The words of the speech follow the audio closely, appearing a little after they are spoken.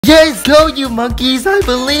Yes, go you monkeys, I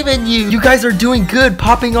believe in you. You guys are doing good,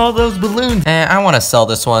 popping all those balloons. I want to sell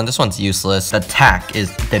this one. This one's useless. The tack is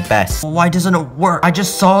the best. Why doesn't it work? I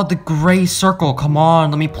just saw the gray circle. Come on,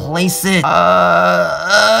 let me place it. Oh,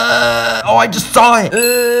 I just saw it.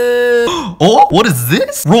 Oh, what is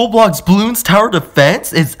this? Roblox Bloons Tower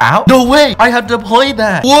Defense is out? No way, I have to play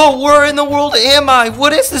that. Whoa, where in the world am I?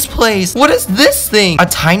 What is this place? What is this thing? A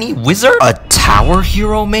tiny wizard? A tower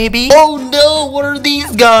hero maybe? Oh no, what are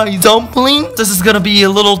these guys? Dumplings? This is gonna be a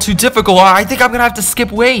little too difficult. I think I'm gonna have to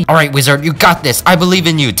skip weight. All right, wizard, you got this. I believe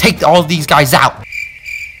in you. Take all of these guys out.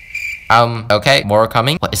 Okay, more are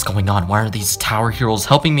coming. What is going on? Why are these tower heroes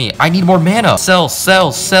helping me? I need more mana. Sell,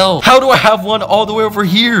 sell, sell. How do I have one all the way over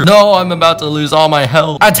here? No, I'm about to lose all my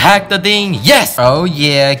health. Attack the thing. Yes. Oh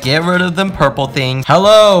yeah, get rid of them purple things.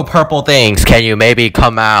 Hello, purple things. Can you maybe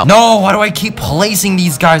come out? No, why do I keep placing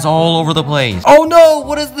these guys all over the place? Oh no,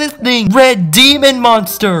 what is this thing? Red demon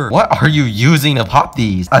monster. What are you using to pop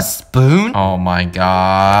these? A spoon? Oh my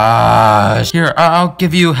gosh. Here, I'll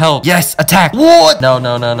give you help. Yes, attack. What? No,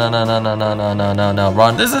 no, no, no, no, no. No,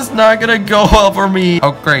 run. This is not gonna go well for me.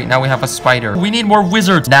 Oh, great. Now we have a spider. We need more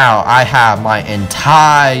wizards. Now I have my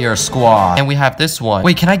entire squad. And we have this one.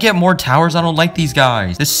 Wait, can I get more towers? I don't like these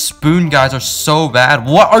guys. This spoon guys are so bad.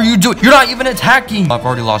 What are you doing? You're not even attacking. I've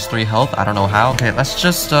already lost 3 health. I don't know how. Okay, let's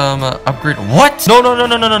just upgrade. What?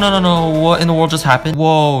 No. What in the world just happened?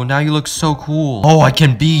 Whoa, now you look so cool. Oh, I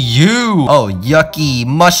can be you. Oh, yucky.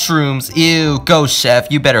 Mushrooms. Ew. Go, chef.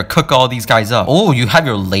 You better cook all these guys up. Oh, you have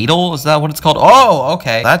your ladle? Is that what it's called? Oh,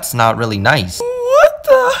 okay. That's not really nice. What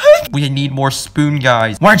the heck? We need more spoon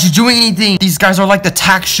guys. Why aren't you doing anything? These guys are like the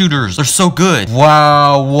tack shooters. They're so good.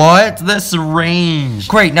 Wow, what? This range.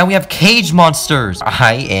 Great, now we have cage monsters.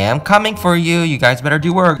 I am coming for you. You guys better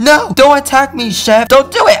do work. No, don't attack me, chef. Don't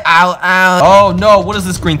do it. Ow, ow. Oh, no. What is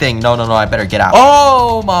this green thing? No. I better get out.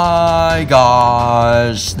 Oh, my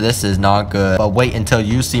gosh. This is not good. But wait until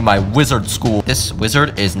you see my wizard school. This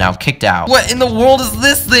wizard is now kicked out. What in the world is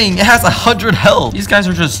this thing? It has 100 health. These guys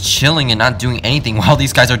are just chilling and not doing anything while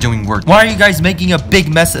these guys are doing work. Why are you guys making a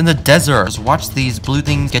big mess in the desert? Just watch these blue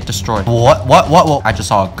things get destroyed. What? I just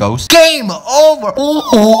saw a ghost. Game over.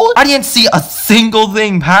 Ooh. I didn't see a single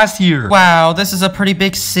thing pass here. Wow, this is a pretty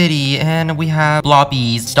big city and we have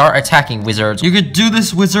blobbies. Start attacking, wizards. You could do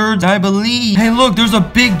this, wizards. I believe. Hey, look, there's a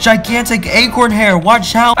big gigantic acorn hair.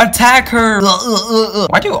 Watch out. Attack her.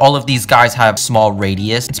 Why do all of these guys have small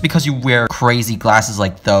radius? It's because you wear crazy glasses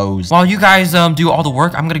like those. While you guys do all the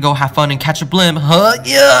work, I'm gonna go have fun and catch a blimp. Huh?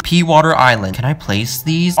 Yeah. Pea Water Island. Can I place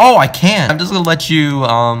these? Oh, I can. I'm just gonna let you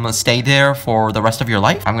stay there for the rest of your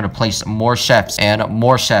life. I'm gonna place more chefs and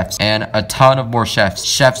a ton of more chefs.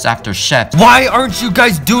 Chefs after chefs. Why aren't you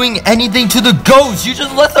guys doing anything to the ghost? You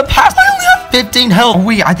just let them pass. I only have 15 health. Oh,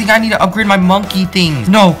 wait, I think I need to upgrade my monkey things.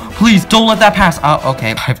 No, please don't let that pass.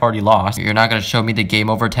 Okay, I've already lost. You're not gonna show me the game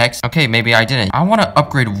over text? Okay, maybe I didn't. I want to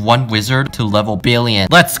upgrade one wizard to level billion.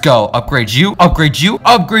 Let's go. Upgrade you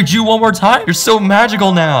one more time. You're so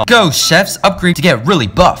magical now. Go, chefs. Upgrade to get really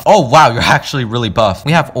buff. Oh, wow, you're actually really buff.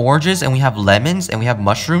 We have oranges and we have lemons and we have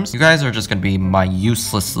mushrooms. You guys are just gonna be my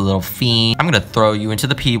useless little fiend. I'm gonna throw you into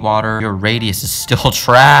the pea water. Your radius is still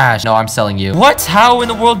trash. No, I'm selling you. What? How in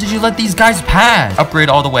the world did you let these guys pass? Upgrade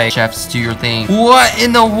all the way. Chefs, do your thing. What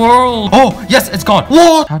in the world? Oh, yes, it's gone.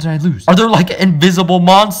 What? How did I lose? Are there like invisible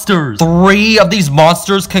monsters? 3 of these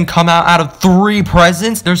monsters can come out of 3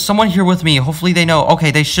 presents? There's someone here with me. Hopefully they know.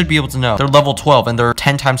 Okay, they should be able to know. They're level 12 and they're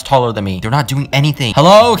 10 times taller than me. They're not doing anything.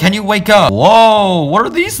 Hello? Can you wake up? Whoa, what are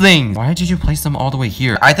these things? Why did you place them all the way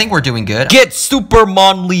here? I think we're doing good. Get Super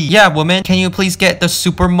Monly. Yeah, woman. Can you please get the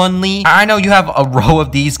Super Monly? I know you have a row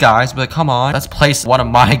of these guys, but come on. Let's place one of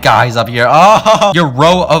my guys up here. Oh, your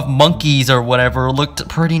row of monkeys or whatever looked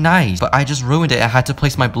pretty nice, but I just ruined it. I had to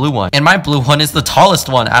place my blue one. And my blue one is the tallest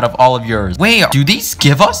one out of all of yours. Wait, do these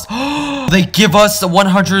give us? They give us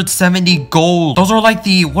 170 gold. Those are like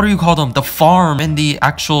the, what do you call them? The farm in the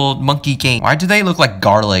actual monkey game. Why do they look like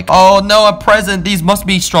garlic? Oh no, a present. These must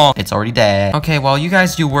be strong. It's already dead. Okay, well, you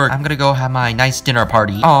guys do work. I'm gonna go have my nice dinner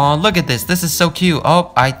party. Oh, look at this. This is so cute.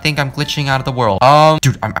 Oh, I think I'm glitching out of the world.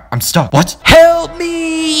 Dude, I'm stuck. What? Help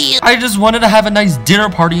me! I just wanted to have a nice dinner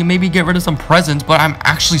party and maybe get rid of some presents, but I'm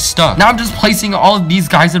actually stuck. Now I'm just placing all of these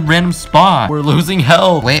guys in random spots. We're losing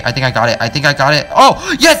health. Wait, I think I got it.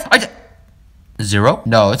 Oh, yes! 0?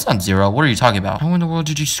 No, it's not 0. What are you talking about? How in the world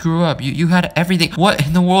did you screw up? You had everything. What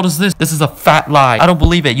in the world is this? This is a fat lie. I don't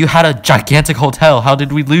believe it. You had a gigantic hotel. How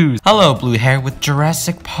did we lose? Hello, blue hair with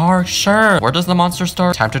Jurassic Park. Sure. Where does the monster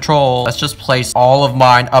start? Time to troll. Let's just place all of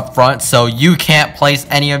mine up front so you can't place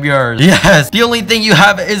any of yours. Yes. The only thing you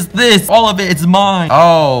have is this. All of it is mine.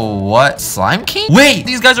 Oh, what? Slime King? Wait,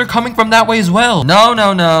 these guys are coming from that way as well. No,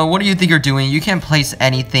 no, no. What do you think you're doing? You can't place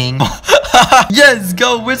anything. Yes,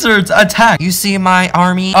 go wizards, attack. You see my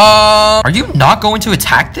army? Are you not going to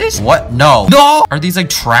attack this? What? No. No! Are these like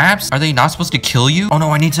traps? Are they not supposed to kill you? Oh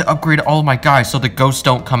no, I need to upgrade all of my guys so the ghosts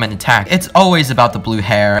don't come and attack. It's always about the blue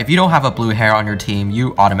hair. If you don't have a blue hair on your team,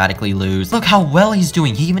 you automatically lose. Look how well he's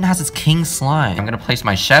doing. He even has his king slime. I'm gonna place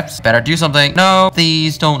my chefs. Better do something. No,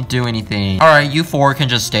 these don't do anything. All right, you 4 can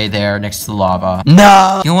just stay there next to the lava.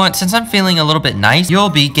 No! You know what? Since I'm feeling a little bit nice, you'll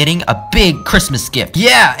be getting a big Christmas gift.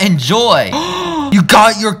 Yeah, enjoy. You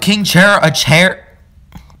got your king chair, a chair.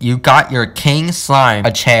 You got your king slime,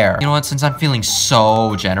 a chair. You know what? Since I'm feeling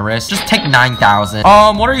so generous, just take 9,000.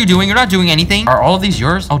 What are you doing? You're not doing anything. Are all of these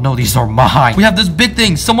yours? Oh no, these are mine. We have this big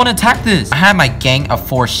thing. Someone attack this. I have my gang of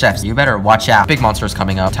 4 chefs. You better watch out. Big monsters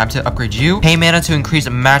coming up. Time to upgrade you. Pay mana to increase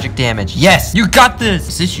magic damage. Yes, you got this.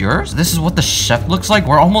 Is this yours? This is what the chef looks like.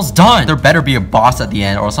 We're almost done. There better be a boss at the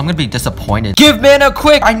end or else I'm gonna be disappointed. Give mana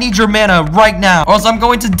quick. I need your mana right now or else I'm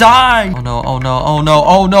going to die. Oh no, oh no, oh no,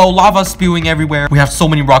 oh no. Lava spewing everywhere. We have so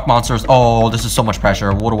many rock monsters. Oh, this is so much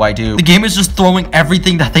pressure. What do I do? The game is just throwing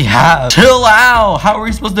everything that they have. Chill out. How are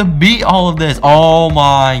we supposed to beat all of this? Oh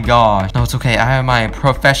my gosh. No, it's okay. I have my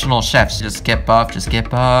professional chefs. Just get buff. Just get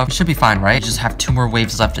buff. We should be fine, right? Just have 2 more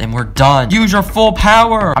waves left and we're done. Use your full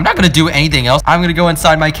power. I'm not gonna do anything else. I'm gonna go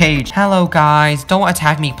inside my cage. Hello, guys. Don't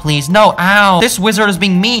attack me, please. No, ow. This wizard is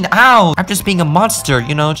being mean. Ow. I'm just being a monster,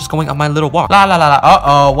 you know, just going on my little walk. La la la la.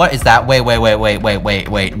 Uh-oh. What is that? Wait.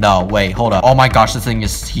 No, wait. Hold up. Oh my gosh, this thing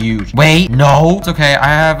is huge. Wait, no. It's okay. I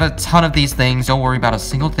have a ton of these things. Don't worry about a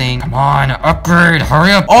single thing. Come on, upgrade.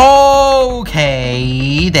 Hurry up.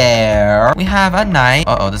 Okay, there. We have a knight.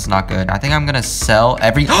 Uh-oh, this is not good. I think I'm gonna sell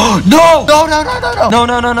every... No!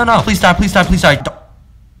 No. Please die.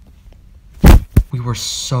 We were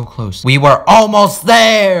so close. We were almost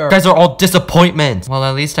there. You guys are all disappointments. Well,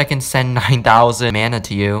 at least I can send 9,000 mana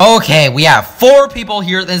to you. Okay, we have 4 people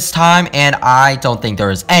here this time, and I don't think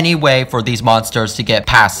there is any way for these monsters to get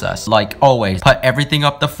past us. Like always, put everything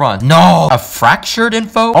up the front. No, a fractured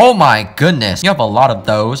info? Oh my goodness. You have a lot of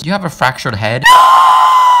those. You have a fractured head.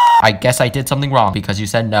 I guess I did something wrong because you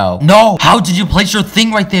said no. No! How did you place your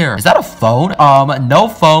thing right there? Is that a phone? No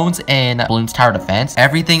phones in Bloons Tower Defense.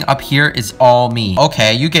 Everything up here is all me.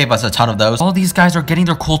 Okay, you gave us a ton of those. All these guys are getting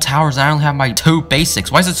their cool towers and I only have my 2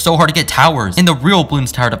 basics. Why is it so hard to get towers? In the real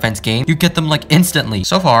Bloons Tower Defense game, you get them like instantly.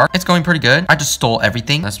 So far, it's going pretty good. I just stole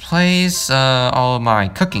everything. Let's place all of my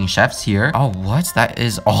cooking chefs here. Oh, what? That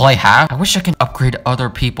is all I have? I wish I can upgrade other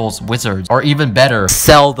people's wizards. Or even better,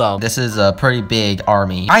 sell them. This is a pretty big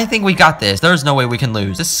army. I think we got this. There's no way we can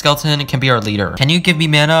lose. This skeleton can be our leader. Can you give me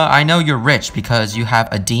mana? I know you're rich because you have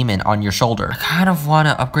a demon on your shoulder. I kind of want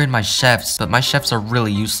to upgrade my chefs, but my chefs are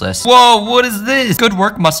really useless. Whoa, what is this? Good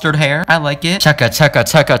work, mustard hair. I like it.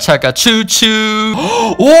 Checka, choo-choo.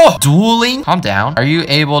 Oh, dueling? Calm down. Are you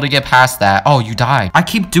able to get past that? Oh, you died. I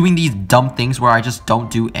keep doing these dumb things where I just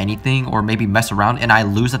don't do anything or maybe mess around and I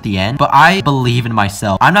lose at the end, but I believe in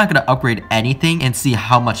myself. I'm not gonna upgrade anything and see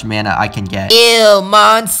how much mana I can get. Ew,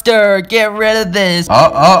 monster. Get rid of this.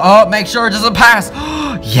 Make sure it doesn't pass.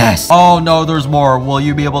 Yes. Oh no, there's more. Will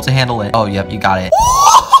you be able to handle it? Oh, yep, you got it.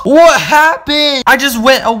 What happened? I just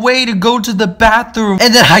went away to go to the bathroom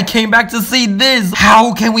and then I came back to see this.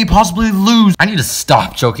 How can we possibly lose? I need to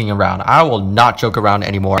stop joking around. I will not joke around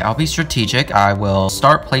anymore. I'll be strategic. I will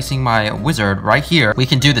start placing my wizard right here. We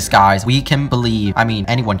can do this, guys. We can believe. I mean,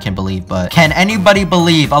 anyone can believe, but can anybody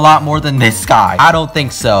believe a lot more than this guy? I don't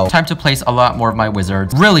think so. Time to place a lot more of my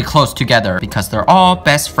wizards really close together because they're all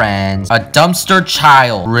best friends. A dumpster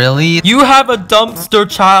child. Really? You have a dumpster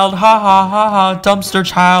child. Ha ha ha ha. Dumpster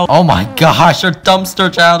child. Oh my gosh, your dumpster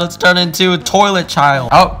child has turned into a toilet child.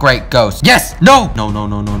 Oh, great, ghost. Yes, no. No.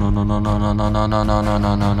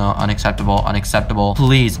 Unacceptable.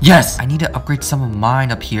 Please. Yes. I need to upgrade some of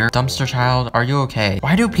mine up here. Dumpster child, are you okay?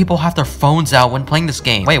 Why do people have their phones out when playing this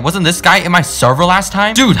game? Wait, wasn't this guy in my server last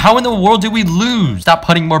time? Dude, how in the world did we lose? Stop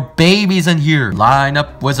putting more babies in here. Line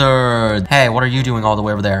up, wizard. Hey, what are you doing all the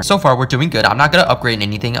way over there? So far, we're doing good. I'm not gonna upgrade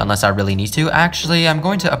anything unless I really need to. Actually, I'm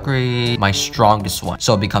going to upgrade my strongest one.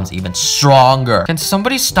 So becomes even stronger. Can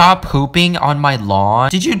somebody stop pooping on my lawn?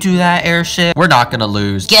 Did you do that, airship? We're not gonna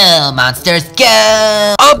lose. Go, monsters,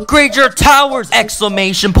 go! Upgrade your towers!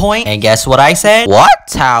 Exclamation point. And guess what I said? What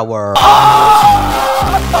tower?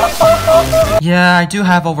 Yeah, I do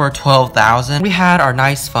have over 12,000. We had our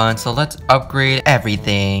nice fun, so let's upgrade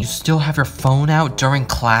everything. You still have your phone out during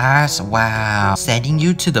class? Wow. Sending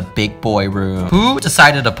you to the big boy room. Who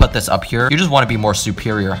decided to put this up here? You just want to be more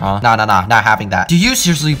superior, huh? Nah, not having that. Do you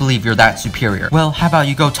seriously believe you're that superior? Well, how about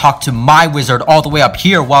you go talk to my wizard all the way up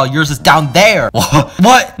here while yours is down there?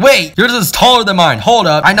 What? Wait, yours is taller than mine. Hold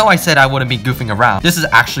up. I know I said I wouldn't be goofing around. This is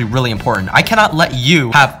actually really important. I cannot let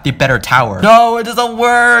you have the better tower. No, it doesn't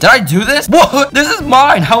work. Did I do this? What? This is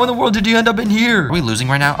mine. How in the world did you end up in here? Are we losing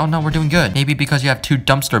right now? Oh no, we're doing good. Maybe because you have 2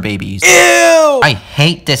 dumpster babies. Ew! I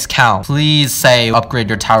hate this count. Please say upgrade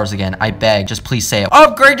your towers again. I beg. Just please say it.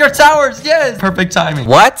 Upgrade your towers. Yes. Perfect timing.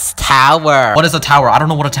 What's tower? What is a tower? I don't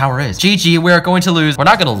know what a tower is. GG, we're going to lose. We're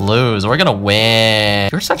not going to lose. We're going to win.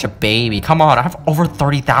 You're such a baby. Come on. I have over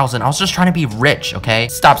 30,000. I was just trying to be rich, okay?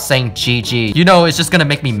 Stop saying GG. You know, it's just going to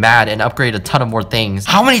make me mad and upgrade a ton of more things.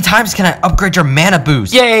 How many times can I upgrade your mana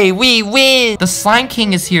boost? Yay, we win. The Slime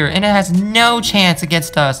King is here and it has no chance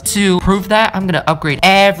against us. To prove that, I'm going to upgrade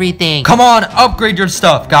everything. Come on, upgrade your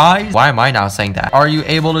stuff, guys. Why am I now saying that? Are you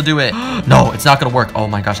able to do it? No, it's not going to work. Oh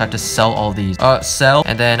my gosh, I have to sell all these. Sell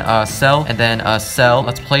and then sell and then sell.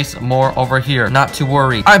 Let's place more over here. Not to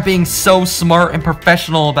worry. I'm being so smart and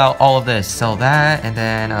professional about all of this. Sell that and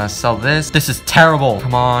then sell this. This is terrible.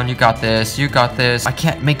 Come on, you got this. You got this. I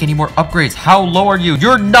can't make any more upgrades. How low are you?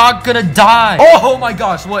 You're not gonna die. Oh my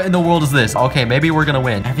gosh, what in the world is this? Okay, maybe we're gonna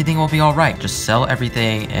win. Everything will be all right. Just sell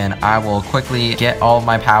everything and I will quickly get all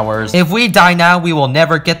my powers. If we die now, we will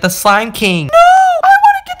never get the Slime King. No, I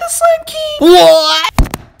want to get the Slime King. What?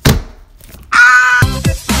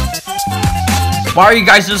 Why are you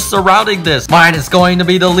guys just surrounding this? Mine is going to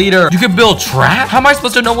be the leader. You can build traps? How am I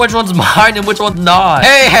supposed to know which one's mine and which one's not?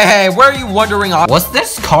 Hey, where are you wandering off? Was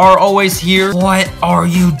this car always here? What are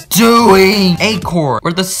you doing? Acorn,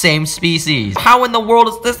 we're the same species. How in the world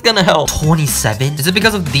is this gonna help? 27? Is it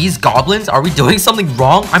because of these goblins? Are we doing something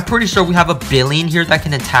wrong? I'm pretty sure we have a billion here that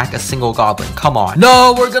can attack a single goblin. Come on.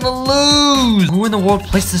 No, we're gonna lose. Who in the world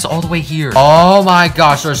placed this all the way here? Oh my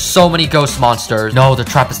gosh, there's so many ghost monsters. No, the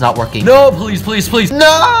trap is not working. No, please.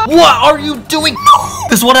 No! What are you doing? No!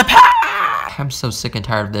 This one I'm so sick and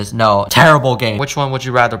tired of this. No. Terrible game. Which one would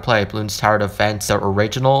you rather play? Bloons Tower Defense, the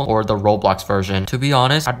original, or the Roblox version? To be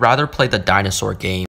honest, I'd rather play the dinosaur game.